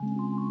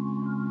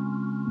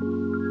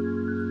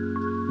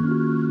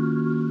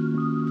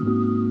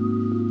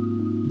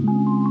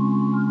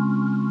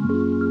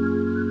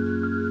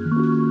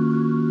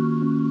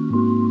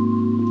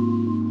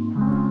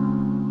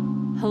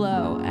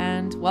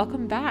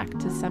Welcome back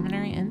to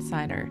Seminary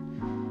Insider.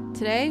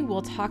 Today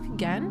we'll talk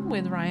again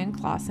with Ryan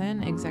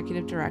Clausen,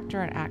 Executive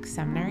Director at ACTS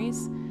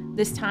Seminaries,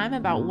 this time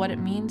about what it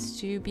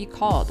means to be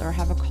called or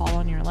have a call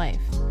on your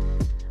life.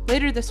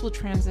 Later this will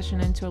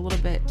transition into a little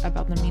bit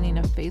about the meaning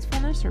of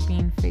faithfulness or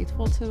being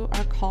faithful to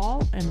our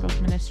call in both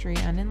ministry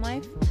and in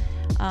life.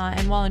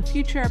 And while in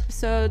future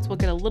episodes we'll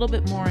get a little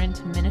bit more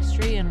into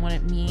ministry and what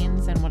it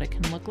means and what it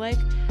can look like,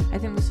 I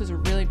think this is a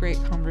really great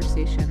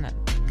conversation that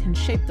can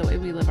shape the way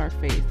we live our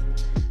faith.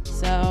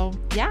 So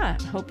yeah,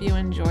 hope you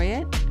enjoy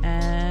it,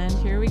 and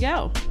here we go.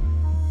 I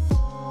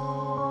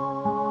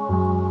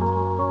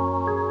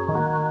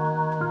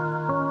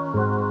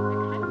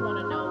kind of want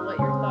to know what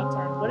your thoughts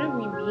are on what do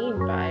we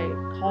mean by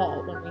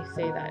call when we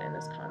say that in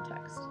this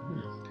context?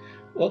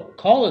 Well,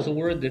 call is a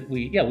word that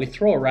we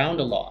throw around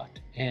a lot,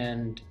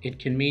 and it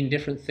can mean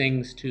different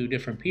things to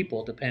different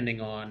people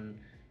depending on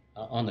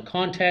the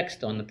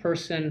context, on the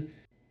person.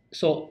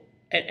 So,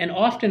 and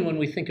often when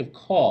we think of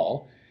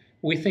call,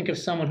 we think of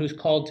someone who's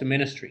called to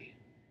ministry.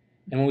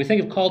 And when we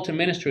think of called to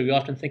ministry, we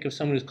often think of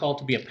someone who's called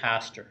to be a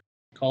pastor,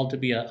 called to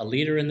be a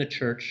leader in the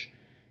church,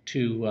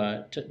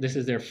 to this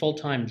is their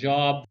full-time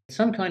job,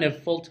 some kind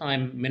of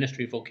full-time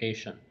ministry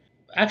vocation.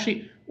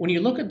 Actually, when you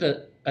look at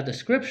the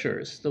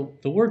scriptures,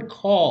 the word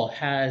call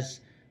has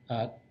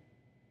a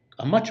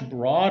much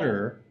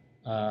broader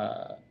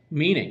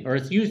meaning, or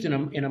it's used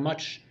in a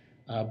much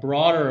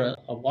broader,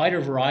 a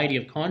wider variety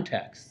of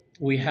contexts.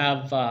 We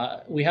have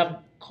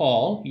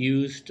call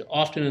used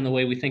often in the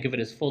way we think of it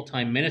as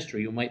full-time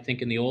ministry. You might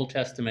think in the Old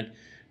Testament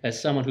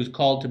as someone who's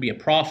called to be a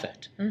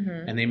prophet,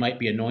 and they might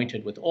be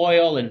anointed with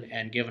oil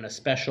and given a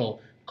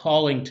special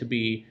calling to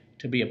be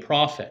a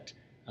prophet,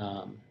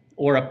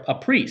 or a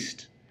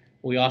priest.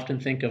 We often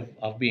think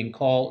of being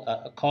called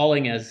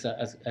calling as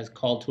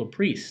called to a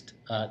priest,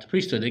 to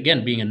priesthood.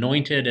 Again, being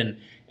anointed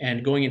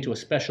and going into a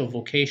special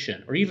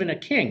vocation, or even a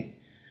king.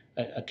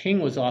 A king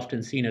was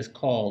often seen as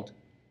called.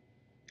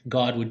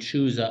 God would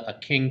choose a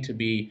king to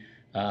be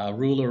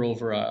ruler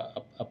over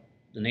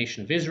the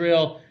nation of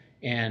Israel,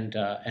 and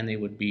they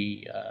would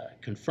be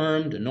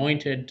confirmed,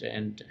 anointed,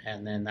 and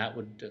then that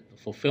would the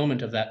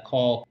fulfillment of that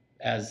call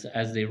as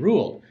they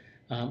ruled.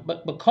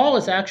 But call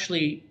is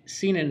actually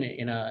seen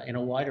in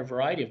a wider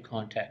variety of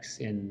contexts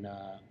in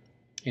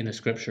the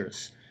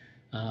scriptures.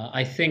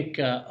 I think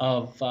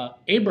of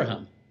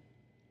Abraham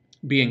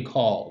being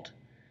called.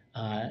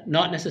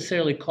 Not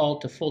necessarily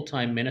called to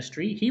full-time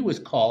ministry. He was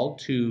called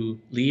to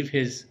leave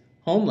his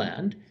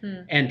homeland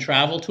and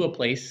travel to a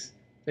place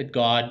that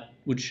God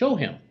would show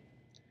him.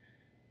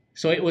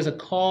 So it was a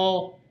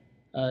call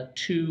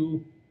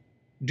to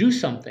do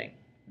something.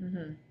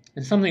 And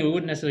something we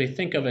wouldn't necessarily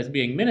think of as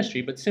being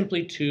ministry, but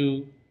simply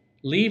to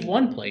leave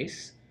one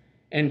place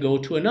and go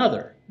to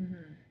another.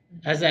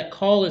 As that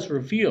call is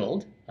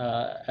revealed,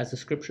 as the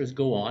scriptures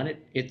go on,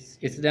 it's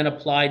then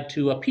applied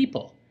to a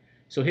people.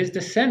 So his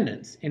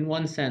descendants, in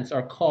one sense,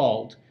 are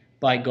called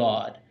by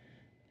God.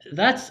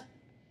 That's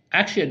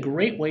actually a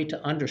great way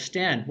to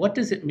understand what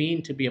does it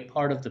mean to be a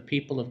part of the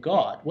people of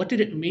God? What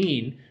did it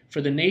mean for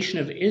the nation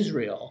of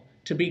Israel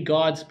to be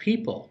God's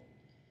people?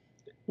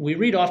 We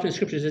read often in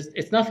scriptures,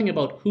 it's nothing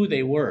about who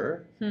they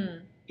were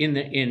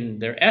in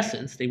their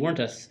essence. They weren't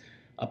a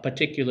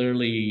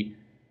particularly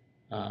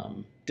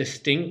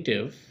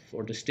distinctive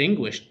or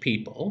distinguished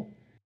people.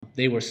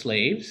 They were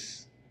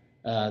slaves.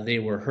 They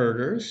were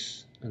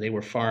herders. They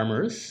were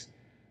farmers,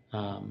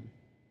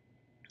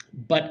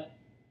 but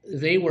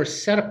they were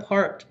set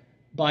apart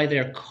by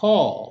their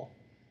call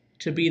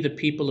to be the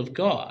people of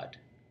God.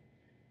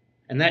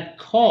 And that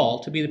call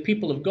to be the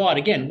people of God,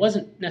 again,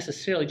 wasn't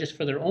necessarily just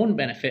for their own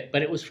benefit,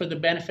 but it was for the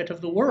benefit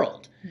of the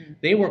world.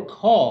 They were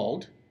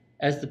called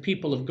as the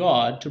people of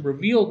God to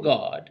reveal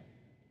God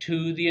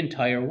to the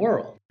entire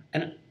world.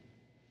 And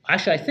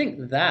actually, I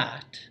think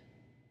that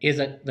is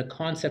the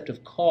concept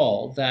of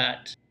call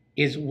that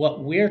is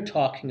what we're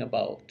talking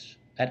about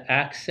at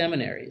ACTS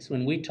Seminaries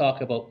when we talk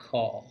about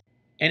call.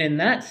 And in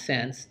that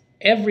sense,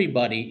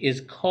 everybody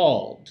is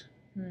called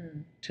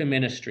to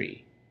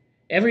ministry.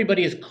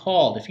 Everybody is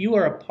called. If you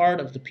are a part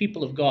of the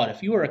people of God,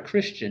 if you are a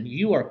Christian,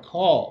 you are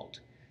called.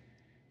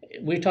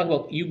 We talk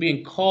about you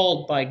being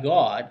called by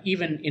God.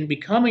 Even in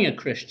becoming a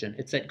Christian,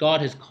 it's that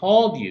God has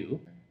called you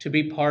to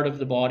be part of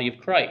the body of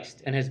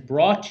Christ and has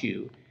brought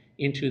you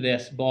into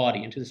this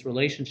body, into this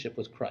relationship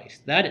with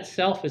Christ. That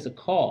itself is a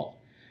call.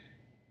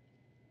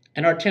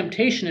 And our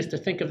temptation is to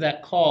think of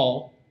that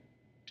call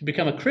to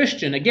become a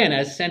Christian, again,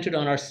 as centered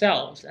on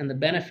ourselves and the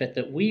benefit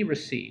that we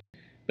receive.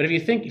 But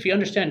if you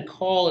understand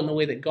call in the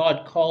way that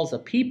God calls a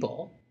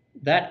people,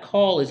 that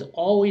call is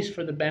always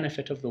for the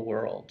benefit of the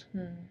world.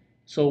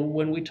 So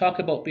when we talk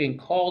about being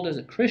called as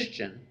a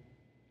Christian,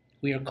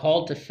 we are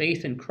called to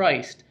faith in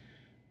Christ.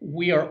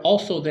 We are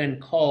also then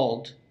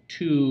called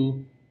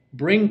to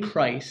bring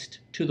Christ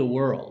to the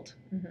world.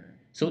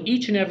 So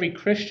each and every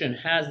Christian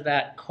has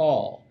that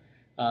call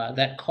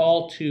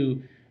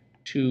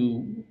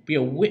to be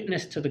a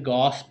witness to the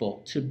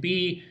gospel, to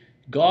be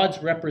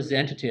God's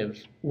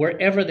representative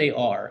wherever they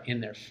are,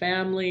 in their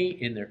family,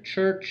 in their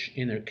church,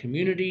 in their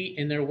community,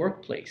 in their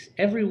workplace.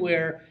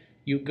 Everywhere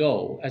you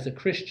go as a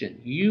Christian,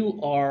 you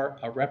are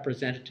a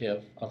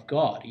representative of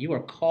God. You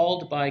are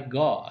called by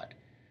God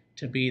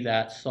to be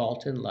that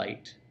salt and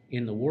light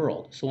in the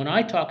world. So when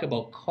I talk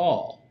about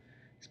call,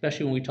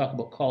 especially when we talk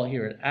about call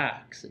here at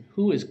Acts, and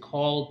who is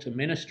called to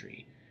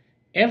ministry,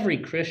 every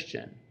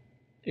Christian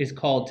is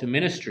called to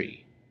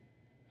ministry.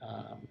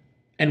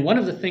 And one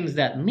of the things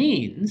that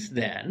means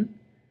then,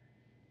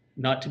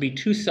 not to be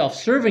too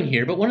self-serving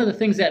here, but one of the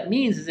things that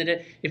means is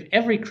that if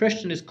every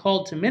Christian is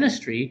called to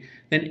ministry,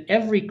 then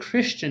every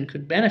Christian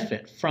could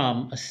benefit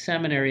from a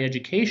seminary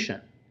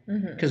education.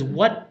 Because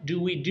what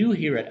do we do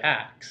here at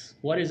Acts?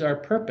 What is our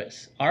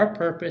purpose? Our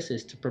purpose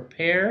is to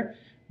prepare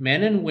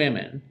men and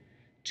women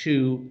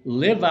to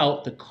live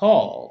out the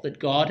call that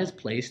God has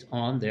placed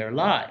on their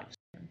lives.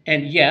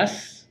 And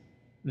yes,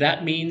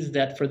 that means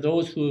that for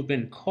those who have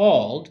been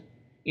called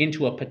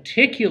into a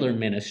particular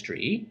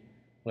ministry,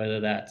 whether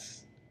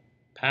that's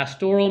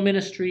pastoral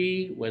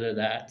ministry, whether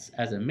that's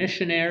as a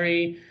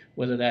missionary,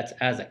 whether that's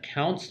as a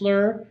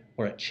counselor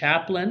or a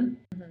chaplain,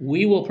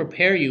 we will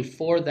prepare you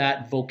for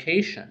that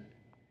vocation.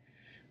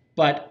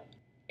 But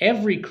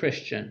every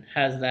Christian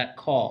has that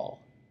call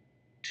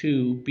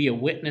to be a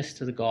witness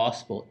to the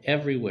gospel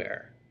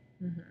everywhere,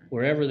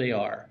 wherever they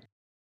are.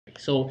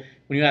 So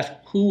when you ask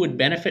who would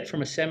benefit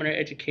from a seminary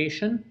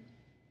education,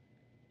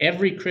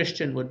 every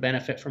Christian would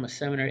benefit from a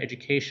seminary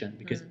education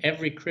because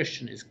every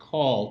Christian is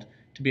called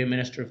to be a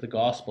minister of the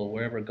gospel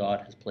wherever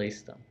God has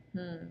placed them.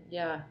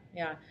 Yeah.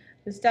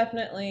 This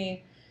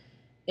definitely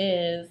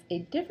is a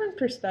different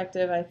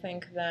perspective, I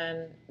think,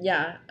 than,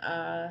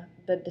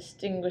 the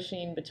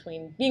distinguishing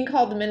between being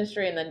called to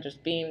ministry and then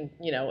just being,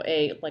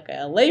 a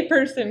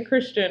layperson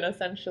Christian,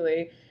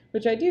 essentially,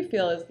 which I do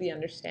feel is the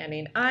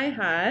understanding I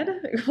had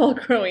while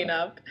growing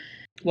up.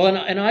 Well,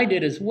 and I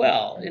did as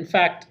well. In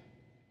fact,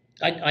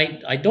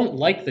 I don't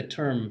like the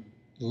term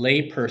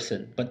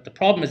layperson, but the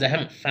problem is I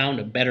haven't found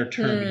a better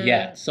term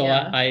yet. So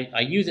I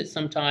use it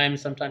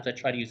sometimes. Sometimes I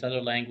try to use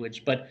other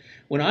language. But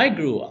when I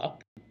grew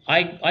up,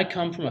 I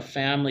come from a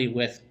family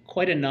with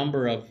quite a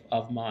number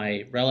of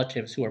my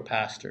relatives who are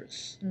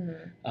pastors.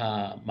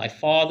 My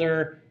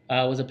father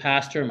was a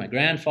pastor. My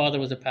grandfather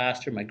was a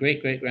pastor. My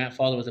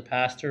great-great-grandfather was a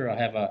pastor. I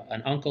have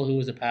an uncle who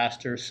was a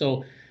pastor.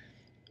 So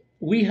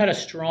we had a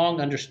strong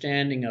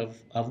understanding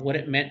of what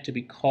it meant to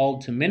be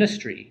called to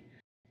ministry.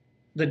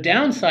 The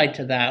downside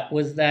to that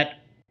was that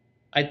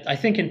I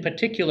think in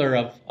particular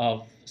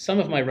of some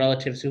of my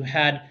relatives who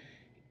had,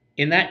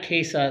 in that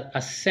case,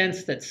 a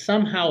sense that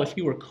somehow if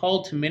you were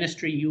called to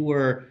ministry, you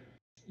were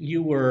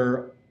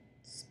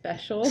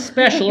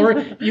special, or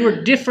you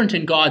were different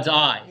in God's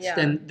eyes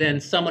than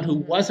someone who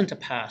wasn't a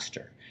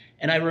pastor.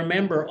 And I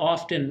remember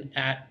often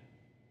at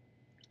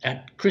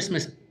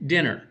Christmas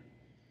dinner,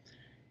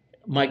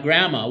 my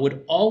grandma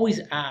would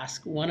always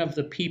ask one of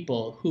the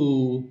people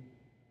who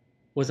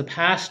was a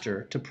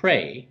pastor to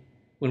pray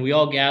when we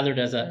all gathered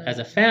as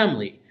a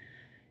family.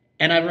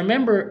 And I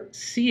remember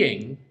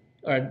seeing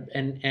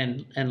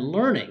and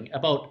learning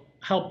about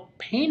how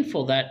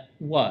painful that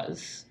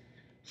was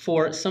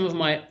for some of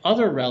my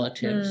other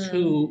relatives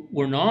who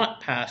were not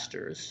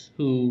pastors,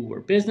 who were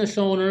business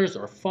owners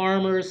or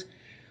farmers,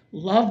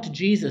 loved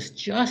Jesus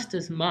just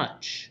as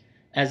much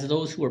as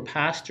those who were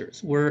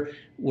pastors,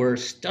 were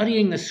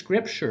studying the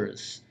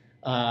scriptures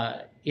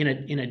in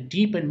a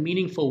deep and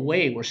meaningful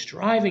way, were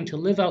striving to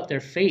live out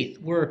their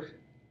faith, were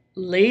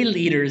lay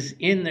leaders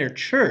in their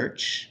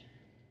church,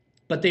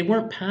 but they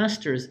weren't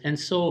pastors, and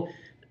so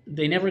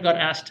they never got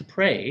asked to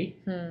pray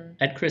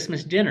at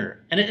Christmas dinner.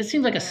 And it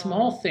seems like a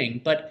small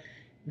thing, but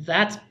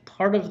that's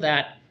part of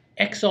that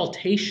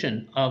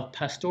exaltation of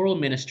pastoral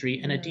ministry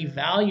and a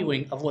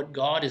devaluing of what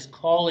God is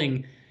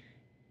calling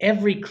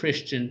every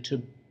Christian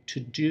to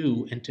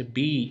do and to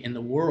be in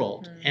the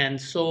world. And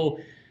so,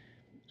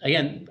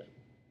 again,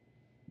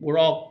 we're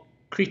all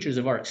creatures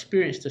of our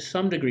experience to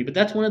some degree, but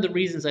that's one of the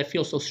reasons I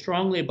feel so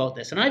strongly about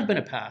this. And I've been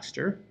a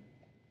pastor.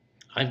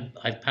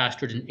 I've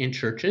pastored in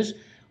churches.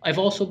 I've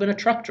also been a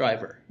truck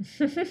driver.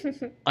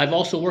 I've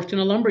also worked in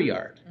a lumber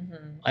yard.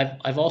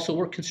 I've also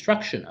worked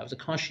construction. I was a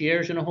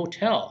concierge in a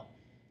hotel.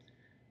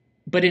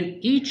 But in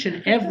each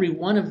and every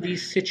one of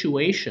these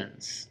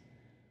situations,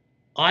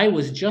 I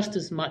was just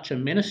as much a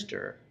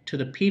minister to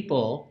the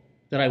people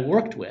that I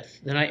worked with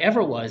than I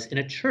ever was in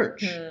a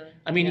church.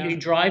 I mean, you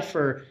drive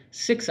for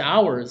 6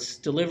 hours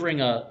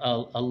delivering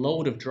a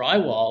load of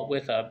drywall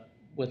with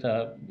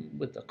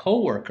a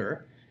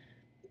coworker.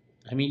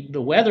 I mean,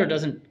 the weather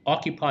doesn't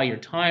occupy your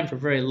time for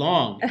very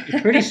long.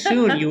 Pretty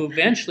soon, you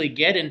eventually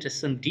get into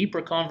some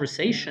deeper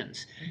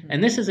conversations.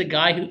 And this is a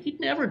guy who he'd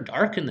never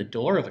darkened the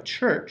door of a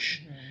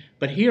church.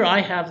 But here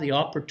I have the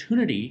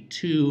opportunity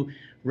to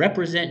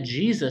represent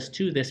Jesus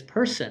to this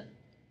person.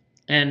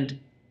 And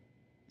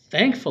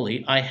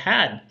thankfully, I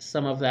had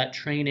some of that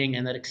training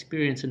and that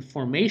experience and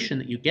formation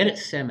that you get at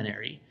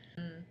seminary.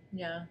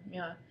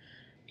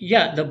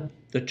 Yeah,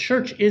 the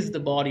church is the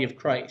body of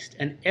Christ,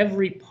 and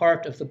every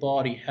part of the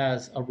body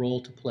has a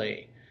role to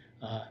play.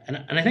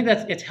 And I think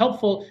it's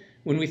helpful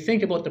when we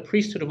think about the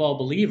priesthood of all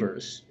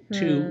believers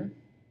to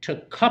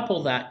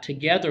couple that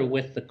together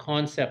with the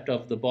concept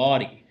of the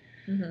body.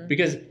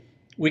 Because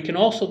we can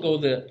also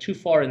go too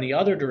far in the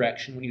other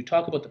direction. When you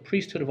talk about the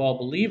priesthood of all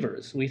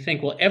believers, we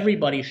think, well,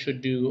 everybody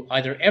should do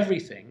either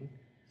everything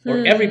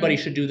or everybody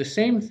should do the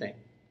same thing.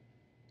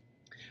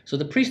 So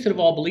the priesthood of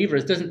all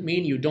believers doesn't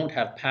mean you don't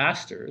have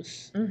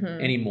pastors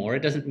anymore.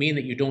 It doesn't mean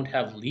that you don't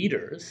have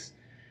leaders.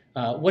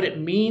 What it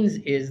means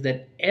is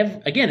that,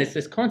 again, it's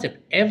this concept.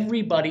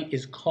 Everybody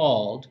is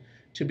called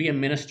to be a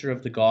minister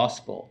of the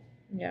gospel.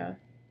 Yeah.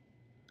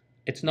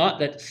 It's not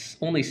that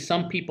only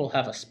some people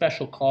have a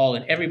special call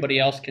and everybody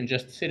else can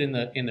just sit in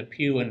the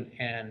pew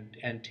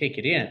and take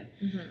it in.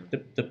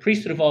 The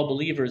priesthood of all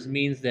believers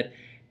means that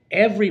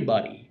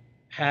everybody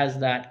has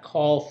that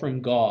call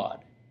from God.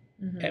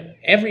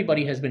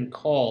 Everybody has been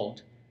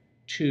called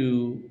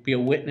to be a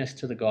witness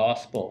to the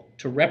gospel,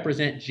 to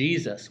represent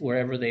Jesus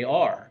wherever they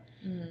are.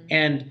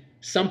 And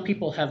some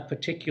people have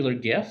particular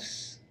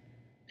gifts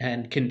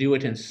and can do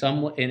it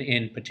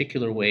in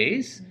particular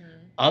ways.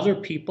 Other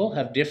people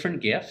have different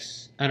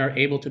gifts and are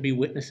able to be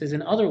witnesses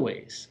in other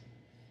ways.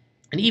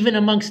 And even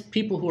amongst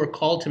people who are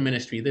called to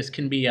ministry, this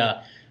can be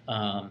a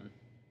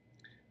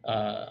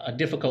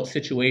difficult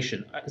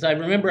situation. As I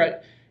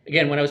remember,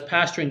 again, when I was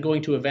pastoring,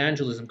 going to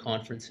evangelism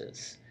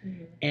conferences,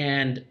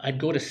 and I'd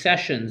go to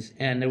sessions,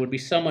 and there would be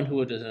someone who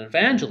was an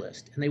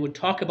evangelist, and they would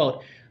talk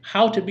about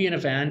how to be an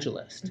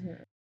evangelist.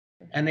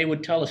 And they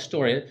would tell a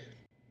story.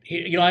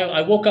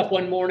 I woke up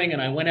one morning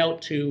and I went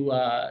out to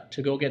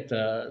go get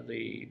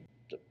the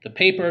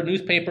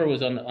newspaper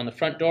was on the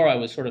front door. I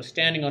was sort of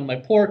standing on my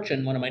porch,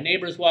 and one of my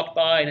neighbors walked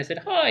by, and I said,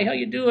 "Hi, how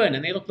you doing?"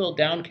 And they looked a little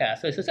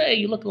downcast. So I said, "Hey,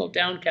 you look a little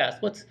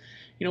downcast. What's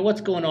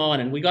going on?"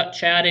 And we got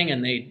chatting,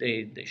 and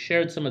they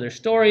shared some of their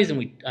stories,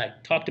 and I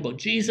talked about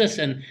Jesus,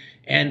 and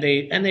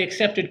they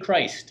accepted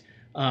Christ,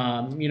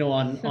 on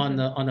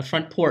the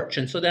front porch.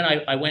 And so then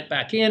I went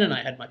back in and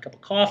I had my cup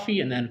of coffee,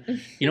 and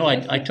then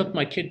I took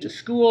my kid to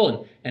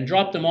school and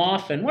dropped them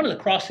off, and one of the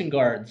crossing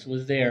guards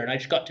was there, and I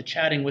just got to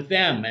chatting with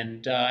them,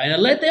 and I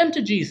led them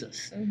to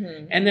Jesus.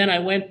 And then I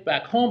went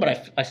back home,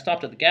 but I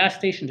stopped at the gas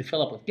station to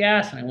fill up with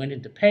gas, and I went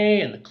in to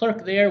pay, and the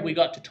clerk there, we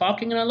got to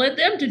talking, and I led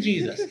them to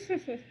Jesus.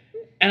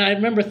 And I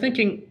remember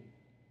thinking,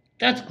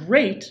 that's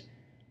great,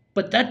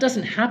 but that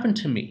doesn't happen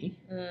to me.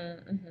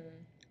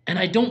 And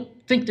I don't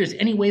think there's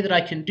any way that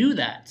I can do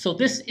that. So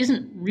this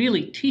isn't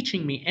really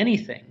teaching me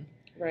anything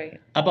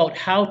about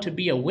how to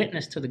be a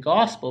witness to the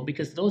gospel,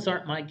 because those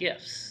aren't my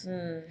gifts.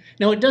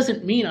 Now, it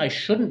doesn't mean I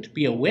shouldn't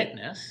be a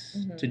witness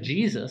to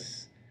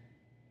Jesus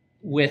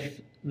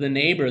with the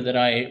neighbor that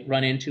I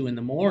run into in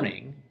the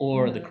morning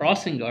or the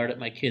crossing guard at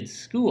my kid's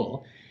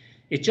school.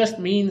 It just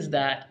means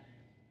that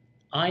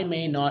I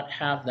may not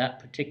have that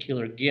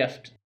particular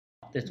gift.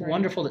 It's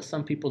wonderful that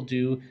some people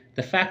do.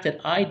 The fact that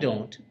I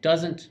don't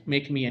doesn't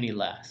make me any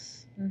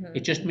less.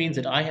 It just means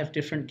that I have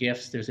different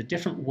gifts. There's a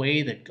different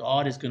way that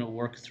God is going to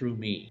work through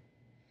me.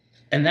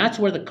 And that's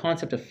where the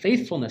concept of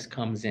faithfulness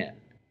comes in.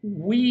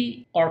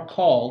 We are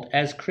called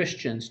as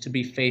Christians to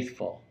be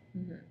faithful.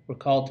 We're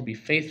called to be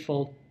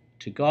faithful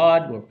to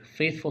God. We're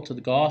faithful to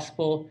the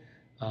gospel.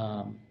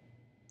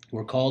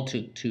 We're called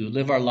to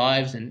live our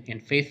lives in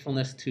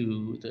faithfulness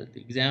to the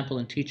example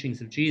and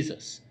teachings of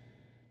Jesus.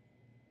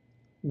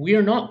 We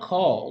are not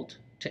called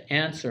to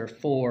answer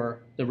for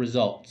the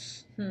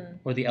results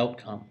or the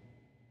outcome.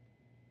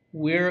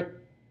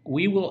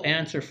 We will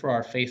answer for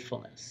our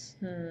faithfulness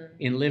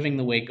in living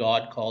the way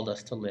God called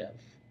us to live.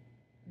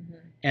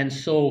 And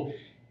so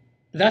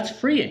that's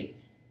freeing.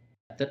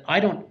 That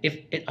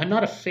I'm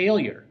not a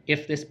failure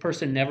if this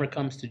person never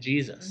comes to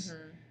Jesus.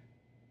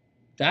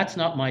 That's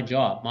not my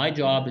job. My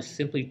job is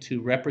simply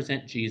to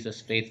represent Jesus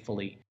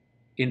faithfully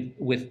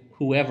with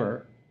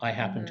whoever I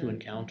happen to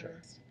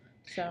encounter.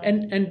 So.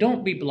 And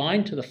don't be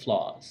blind to the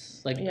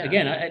flaws.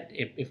 Again,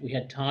 if we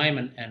had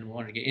time and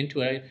wanted to get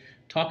into it,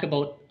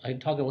 I'd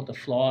talk about the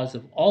flaws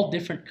of all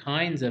different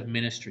kinds of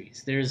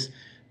ministries. There's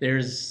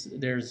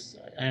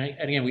and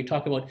again, we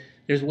talk about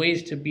there's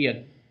ways to be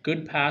a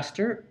good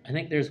pastor. I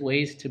think there's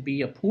ways to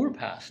be a poor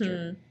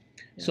pastor.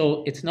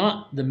 So it's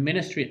not the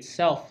ministry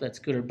itself that's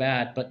good or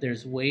bad, but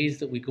there's ways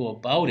that we go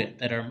about it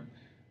that are,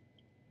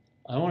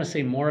 I don't want to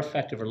say more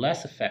effective or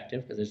less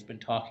effective, because there's been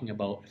talking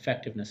about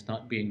effectiveness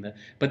not being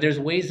but there's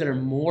ways that are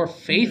more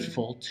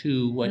faithful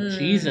to what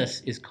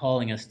Jesus is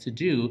calling us to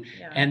do,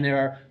 and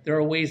there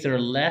are ways that are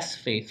less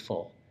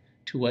faithful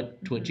to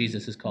what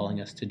Jesus is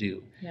calling us to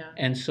do.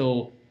 And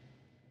so,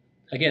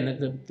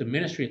 again, the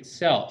ministry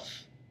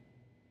itself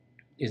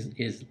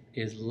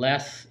is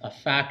less a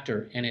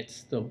factor, and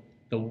it's the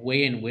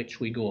way in which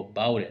we go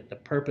about it, the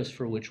purpose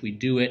for which we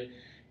do it,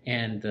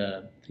 and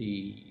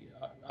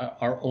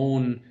our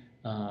own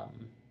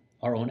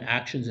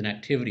actions and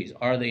activities.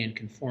 Are they in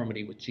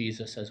conformity with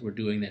Jesus as we're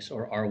doing this,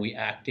 or are we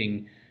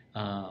acting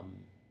out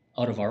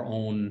of our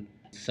own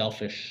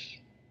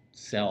selfish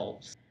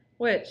selves?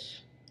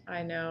 Which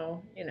I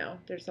know,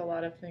 there's a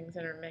lot of things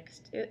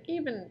intermixed.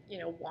 Even,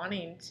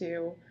 wanting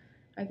to,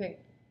 I think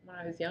when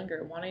I was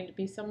younger, wanting to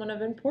be someone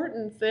of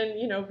importance in,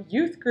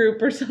 youth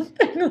group or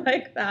something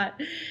like that.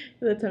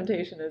 The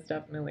temptation is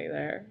definitely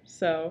there.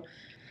 So,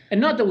 and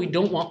not that we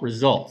don't want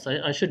results.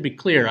 I should be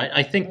clear.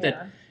 I think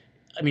that,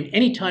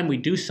 anytime we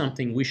do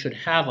something, we should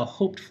have a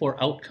hoped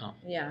for outcome.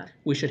 Yeah.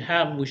 We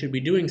should be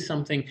doing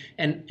something,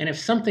 and if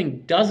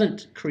something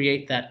doesn't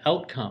create that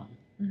outcome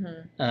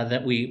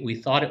that we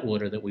thought it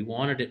would or that we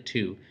wanted it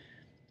to,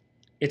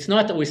 it's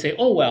not that we say,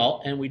 oh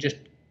well, and we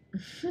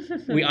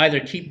either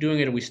keep doing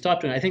it or we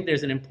stop doing it. I think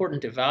there's an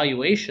important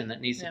evaluation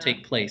that needs to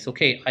take place.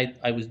 Okay,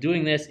 I was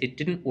doing this, it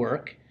didn't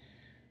work.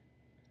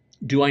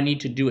 Do I need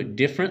to do it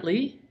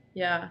differently?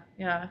 Yeah.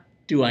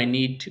 Do I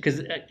need to?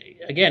 Because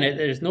again,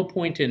 there's no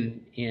point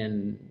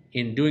in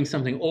doing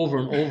something over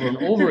and over and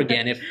over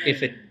again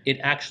if it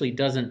actually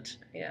doesn't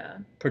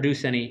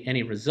produce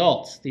any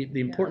results.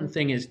 The important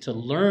thing is to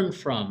learn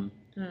from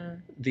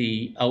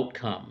the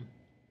outcome,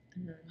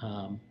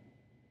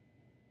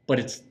 but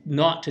it's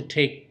not to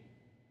take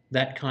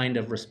that kind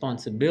of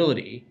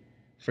responsibility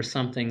for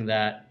something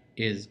that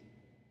is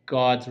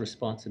God's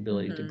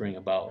responsibility to bring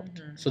about.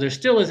 So there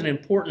still is an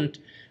important.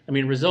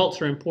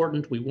 Results are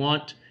important. We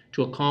want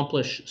to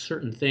accomplish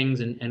certain things,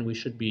 and we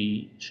should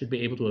be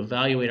able to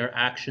evaluate our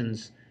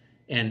actions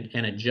and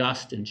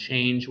adjust and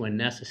change when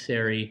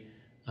necessary,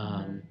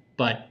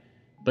 but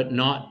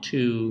not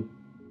to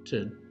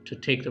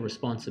take the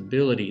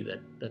responsibility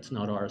that's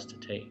not ours to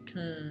take.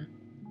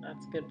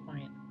 That's a good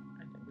point.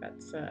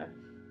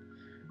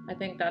 I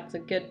think that's a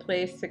good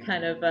place to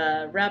kind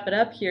of wrap it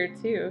up here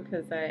too,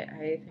 because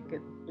I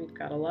think we've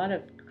got a lot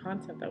of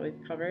content that we've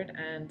covered.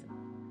 And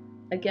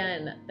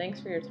again, thanks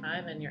for your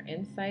time and your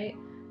insight.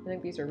 I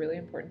think these are really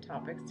important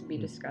topics to be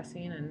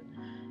discussing. And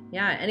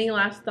any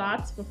last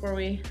thoughts before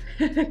we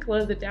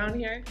close it down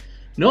here?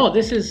 No,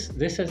 this has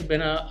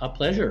been a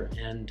pleasure,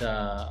 and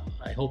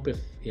I hope if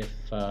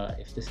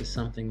this is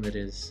something that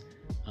is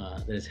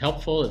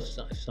helpful,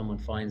 if someone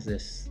finds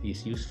this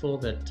useful,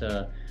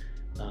 that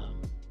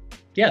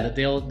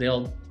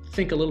they'll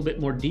think a little bit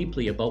more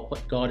deeply about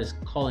what God is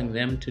calling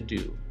them to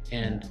do,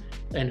 and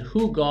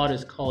who God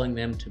is calling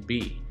them to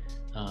be,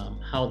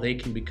 how they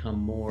can become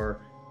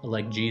more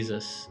like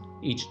Jesus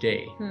each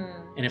day.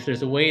 And if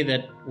there's a way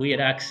that we at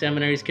ACTS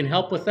Seminaries can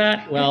help with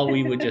that, well,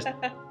 we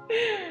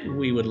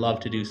would love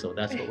to do so.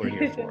 That's what we're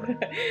here for.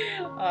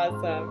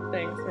 Awesome.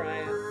 Thanks,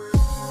 Ryan.